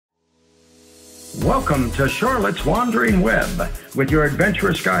Welcome to Charlotte's Wandering Web with your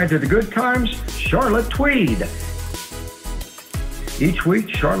adventurous guide to the good times, Charlotte Tweed. Each week,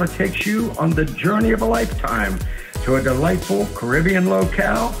 Charlotte takes you on the journey of a lifetime to a delightful Caribbean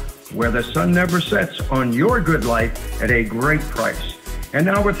locale where the sun never sets on your good life at a great price. And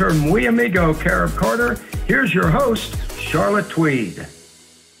now with her muy amigo, Carib Carter, here's your host, Charlotte Tweed.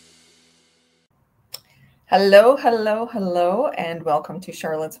 Hello, and welcome to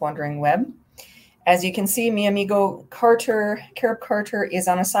Charlotte's Wandering Web. As you can see, mi amigo Carib Carter is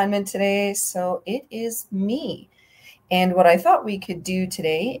on assignment today, so it is me. And what I thought we could do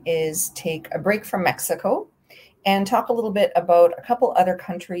today is take a break from Mexico and talk a little bit about a couple other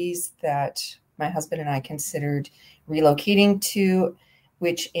countries that my husband and I considered relocating to,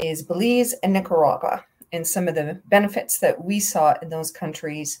 which is Belize and Nicaragua, and some of the benefits that we saw in those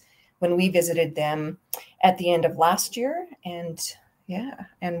countries when we visited them at the end of last year,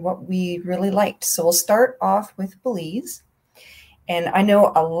 and what we really liked. So we'll start off with Belize. And I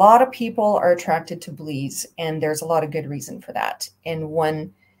know a lot of people are attracted to Belize, and there's a lot of good reason for that. And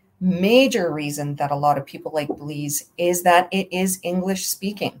one major reason that a lot of people like Belize is that it is English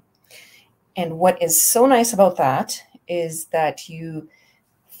speaking. And what is so nice about that is that you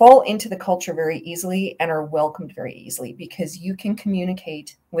fall into the culture very easily and are welcomed very easily because you can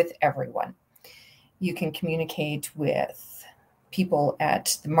communicate with everyone. You can communicate with people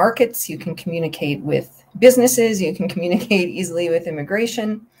at the markets, you can communicate with businesses, you can communicate easily with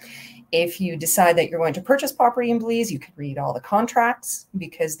immigration. If you decide that you're going to purchase property in Belize, you can read all the contracts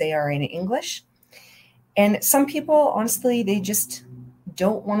because they are in English. And some people, honestly, they just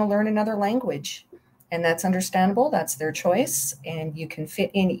don't want to learn another language. And that's understandable. That's their choice. And you can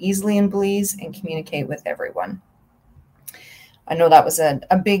fit in easily in Belize and communicate with everyone. I know that was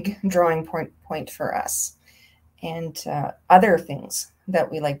a big drawing point for us. And other things that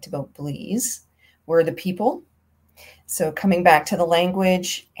we liked about Belize were the people. So coming back to the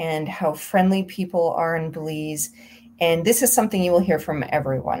language and how friendly people are in Belize. And this is something you will hear from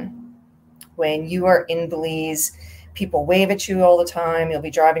everyone. When you are in Belize, people wave at you all the time. You'll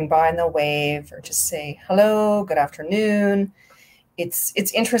be driving by and they'll wave or just say, hello, good afternoon. It's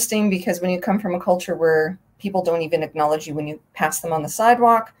interesting because when you come from a culture where people don't even acknowledge you when you pass them on the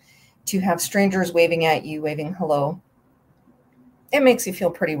sidewalk, to have strangers waving at you, waving hello, it makes you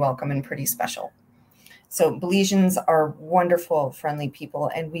feel pretty welcome and pretty special. So Belizeans are wonderful, friendly people,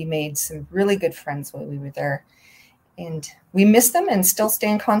 and we made some really good friends while we were there. And we miss them and still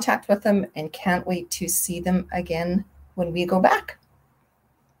stay in contact with them and can't wait to see them again when we go back.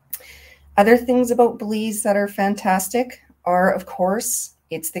 Other things about Belize that are fantastic are, of course,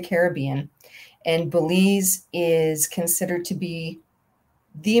 it's the Caribbean. And Belize is considered to be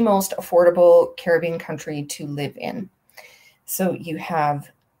the most affordable Caribbean country to live in. So you have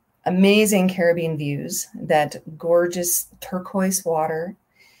amazing Caribbean views, that gorgeous turquoise water,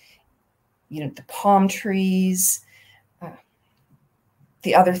 the palm trees.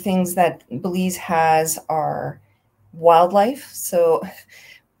 The other things that Belize has are wildlife. So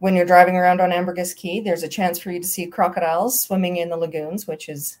when you're driving around on Ambergris Caye, there's a chance for you to see crocodiles swimming in the lagoons, which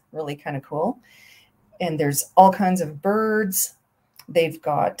is really kind of cool. And there's all kinds of birds. They've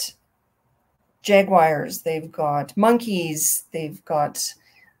got jaguars, they've got monkeys, they've got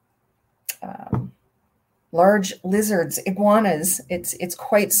large lizards, iguanas. It's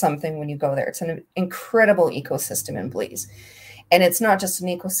quite something when you go there. It's an incredible ecosystem in Belize. And it's not just an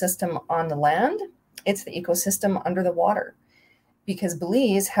ecosystem on the land, it's the ecosystem under the water. Because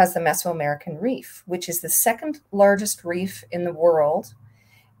Belize has the Mesoamerican Reef, which is the second largest reef in the world.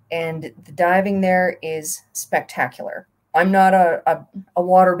 And the diving there is spectacular. I'm not a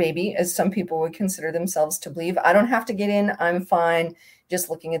water baby, as some people would consider themselves to believe. I don't have to get in. I'm fine just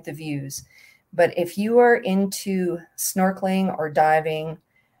looking at the views. But if you are into snorkeling or diving,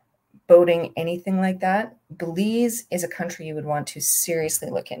 boating, anything like that, Belize is a country you would want to seriously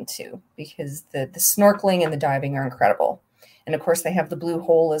look into because the snorkeling and the diving are incredible. And of course, they have the Blue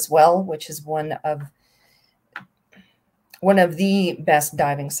Hole as well, which is one of the best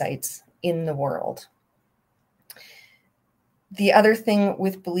diving sites in the world. The other thing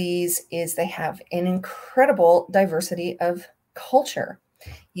with Belize is they have an incredible diversity of culture.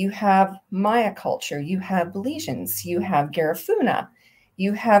 You have Maya culture, you have Belizeans, you have Garifuna,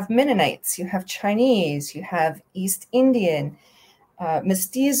 you have Mennonites, you have Chinese, you have East Indian,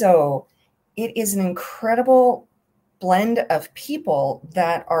 Mestizo. It is an incredible blend of people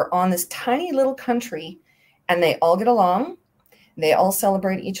that are on this tiny little country, and they all get along. They all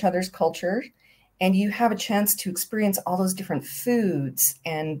celebrate each other's culture. And you have a chance to experience all those different foods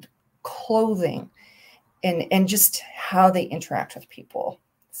and clothing and just how they interact with people.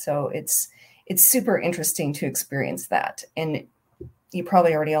 So it's it's super interesting to experience that. And you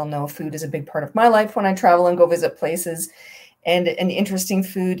probably already all know food is a big part of my life when I travel and go visit places. And an interesting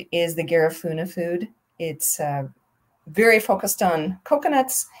food is the Garifuna food. It's very focused on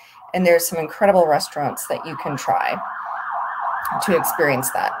coconuts, and there's some incredible restaurants that you can try to experience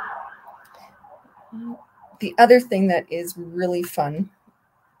that. The other thing that is really fun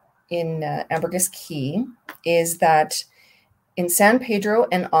in Ambergris Caye is that in San Pedro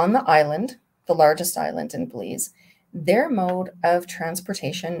and on the island, the largest island in Belize, their mode of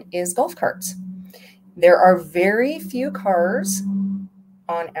transportation is golf carts. There are very few cars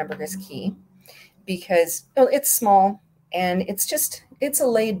on Ambergris Caye because it's small and it's a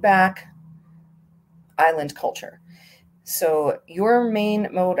laid back island culture. So your main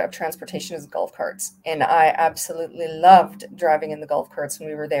mode of transportation is golf carts. And I absolutely loved driving in the golf carts when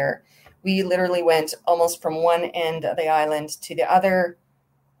we were there. We literally went almost from one end of the island to the other.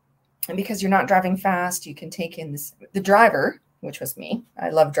 And because you're not driving fast, you can take in the driver, which was me. I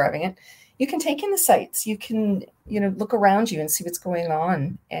love driving it. You can take in the sights. You can, look around you and see what's going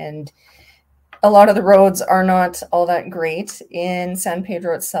on. And a lot of the roads are not all that great. In San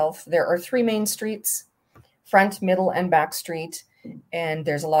Pedro itself, there are 3 main streets, front, middle, and back street. And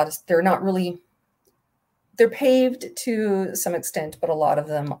there's they're paved to some extent, but a lot of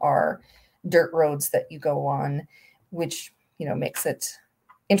them are dirt roads that you go on, which, makes it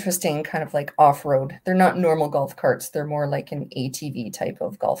interesting, kind of like off-road. They're not normal golf carts. They're more like an ATV type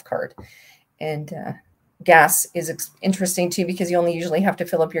of golf cart. And gas is interesting too, because you only usually have to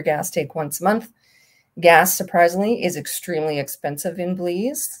fill up your gas tank once a month. Gas, surprisingly, is extremely expensive in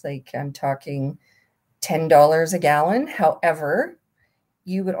Belize. Like I'm talking $10 a gallon. However,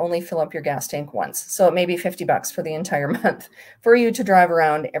 you would only fill up your gas tank once. So it may be $50 for the entire month for you to drive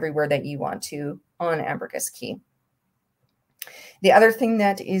around everywhere that you want to on Ambergris Caye. The other thing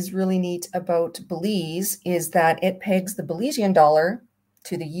that is really neat about Belize is that it pegs the Belizean dollar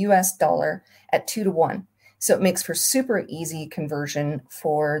to the US dollar at 2-to-1. So it makes for super easy conversion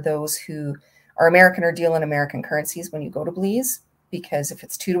for those who are American or deal in American currencies when you go to Belize, because if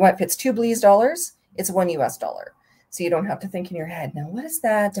it's 2-to-1, if it's 2 Belize dollars, it's 1 US dollar. So you don't have to think in your head, now what is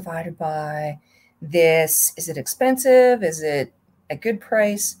that divided by this? Is it expensive? Is it a good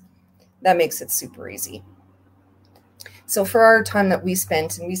price? That makes it super easy. So for our time that we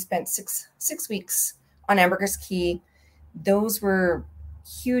spent, and we spent six weeks on Ambergris Caye, those were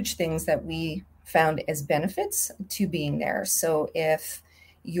huge things that we found as benefits to being there. So if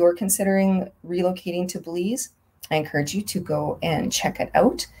you're considering relocating to Belize, I encourage you to go and check it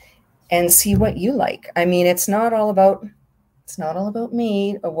out and see what you like. I mean, it's not all about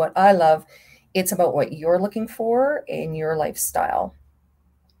me or what I love. It's about what you're looking for in your lifestyle.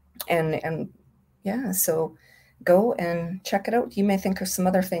 And yeah, so go and check it out. You may think of some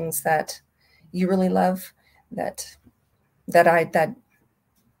other things that you really love that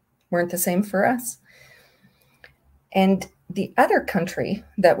weren't the same for us. And the other country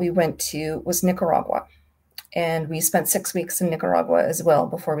that we went to was Nicaragua. And we spent 6 weeks in Nicaragua as well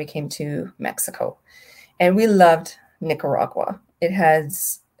before we came to Mexico. And we loved Nicaragua. It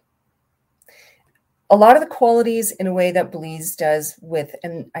has a lot of the qualities in a way that Belize does with,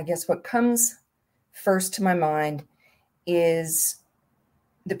 and I guess what comes first to my mind is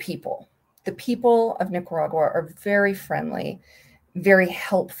the people. The people of Nicaragua are very friendly, very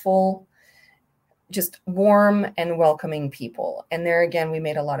helpful, just warm and welcoming people. And there again, we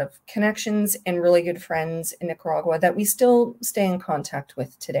made a lot of connections and really good friends in Nicaragua that we still stay in contact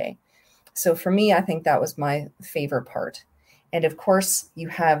with today. So for me, I think that was my favorite part. And of course, you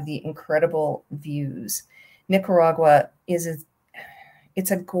have the incredible views. Nicaragua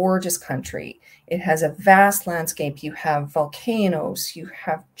it's a gorgeous country. It has a vast landscape. You have volcanoes, you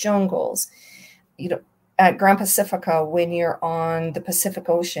have jungles. At Gran Pacifica, when you're on the Pacific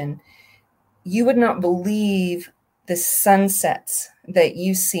Ocean, you would not believe the sunsets that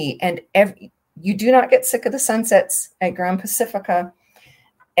you see. And you do not get sick of the sunsets at Gran Pacifica.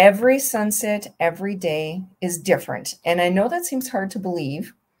 Every sunset, every day is different. And I know that seems hard to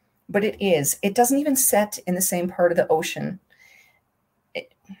believe, but it is. It doesn't even set in the same part of the ocean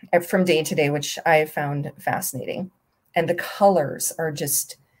from day to day, which I have found fascinating. And the colors are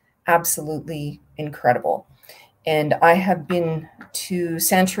just absolutely incredible. And I have been to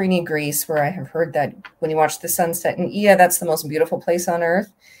Santorini, Greece, where I have heard that when you watch the sunset, and yeah, that's the most beautiful place on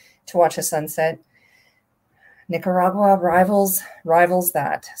earth to watch a sunset. Nicaragua rivals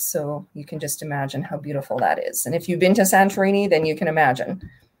that. So you can just imagine how beautiful that is. And if you've been to Santorini, then you can imagine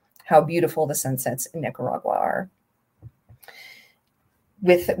how beautiful the sunsets in Nicaragua are.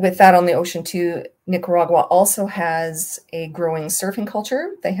 With that on the ocean too, Nicaragua also has a growing surfing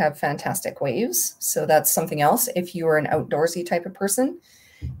culture. They have fantastic waves. So that's something else. If you are an outdoorsy type of person,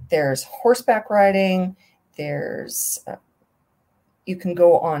 there's horseback riding. There's you can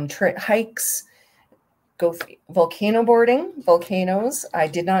go on hikes, go volcano boarding, volcanoes. I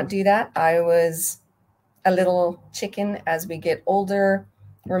did not do that. I was a little chicken. As we get older,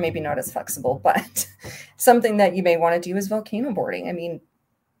 we're maybe not as flexible, but something that you may want to do is volcano boarding. I mean,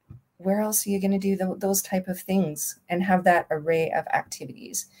 where else are you going to do those type of things and have that array of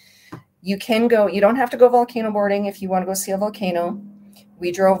activities? You can go, you don't have to go volcano boarding if you want to go see a volcano.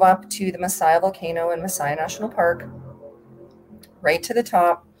 We drove up to the Masaya volcano in Masaya National Park, right to the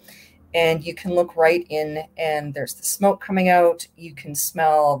top, and you can look right in and there's the smoke coming out. You can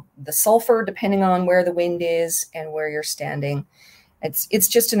smell the sulfur depending on where the wind is and where you're standing. It's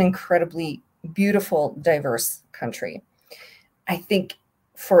just an incredibly beautiful, diverse country. I think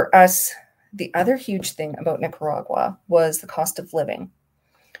for us, the other huge thing about Nicaragua was the cost of living.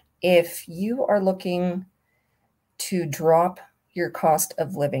 If you are looking to drop your cost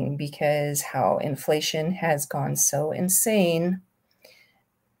of living because how inflation has gone so insane,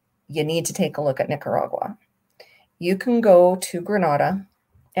 you need to take a look at Nicaragua. You can go to Granada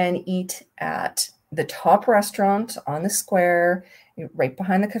and eat at the top restaurant on the square, right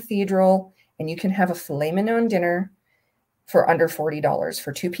behind the cathedral, and you can have a filet mignon dinner for under $40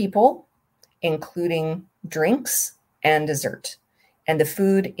 for 2 people, including drinks and dessert. And the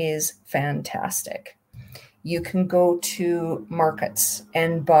food is fantastic. You can go to markets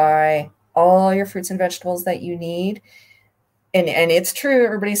and buy all your fruits and vegetables that you need. And it's true.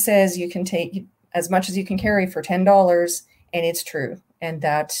 Everybody says you can take as much as you can carry for $10, and it's true. And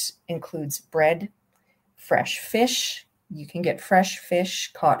that includes bread, fresh fish. You can get fresh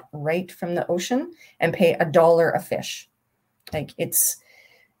fish caught right from the ocean and pay $1 a fish. Like it's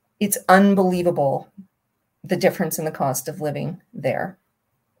unbelievable, the difference in the cost of living there.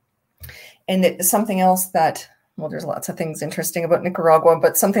 And something else that, well, there's lots of things interesting about Nicaragua,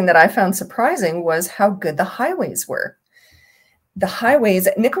 but something that I found surprising was how good the highways were. The highways,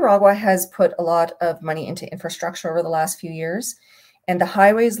 Nicaragua has put a lot of money into infrastructure over the last few years, and the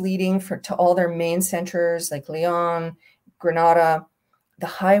highways leading to all their main centers like Leon, Granada, the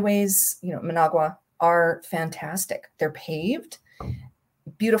highways, Managua, are fantastic. They're paved,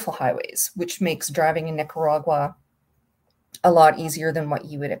 beautiful highways, which makes driving in Nicaragua a lot easier than what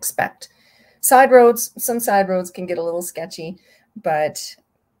you would expect. Some side roads can get a little sketchy, but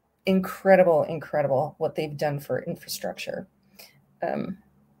incredible what they've done for infrastructure.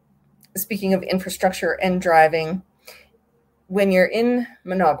 Speaking of infrastructure and driving, when you're in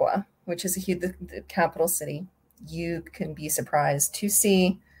Managua, which is the capital city, you can be surprised to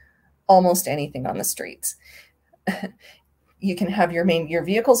see almost anything on the streets. You can have your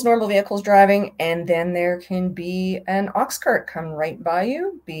normal vehicles driving, and then there can be an ox cart come right by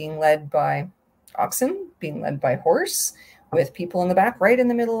you, being led by oxen, being led by horse, with people in the back right in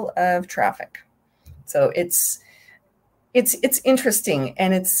the middle of traffic. So it's interesting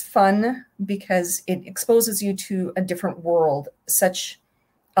and it's fun because it exposes you to a different world, such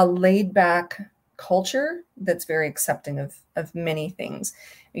a laid back culture that's very accepting of many things.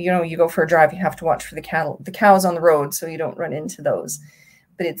 You go for a drive, you have to watch for the cows on the road so you don't run into those.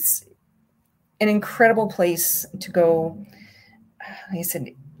 But it's an incredible place to go. Like I said,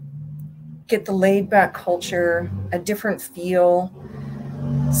 get the laid back culture, a different feel.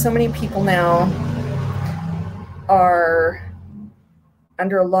 So many people now are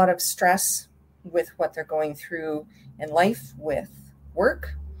under a lot of stress with what they're going through in life, with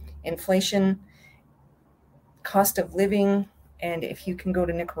work, inflation, cost of living. And if you can go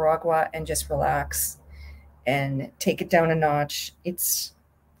to Nicaragua and just relax and take it down a notch,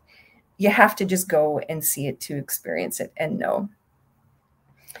 you have to just go and see it to experience it and know.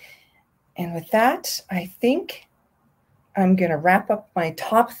 And with that, I think I'm going to wrap up my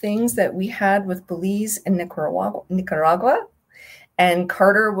top things that we had with Belize and Nicaragua. And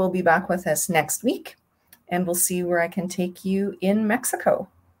Carter will be back with us next week, and we'll see where I can take you in Mexico.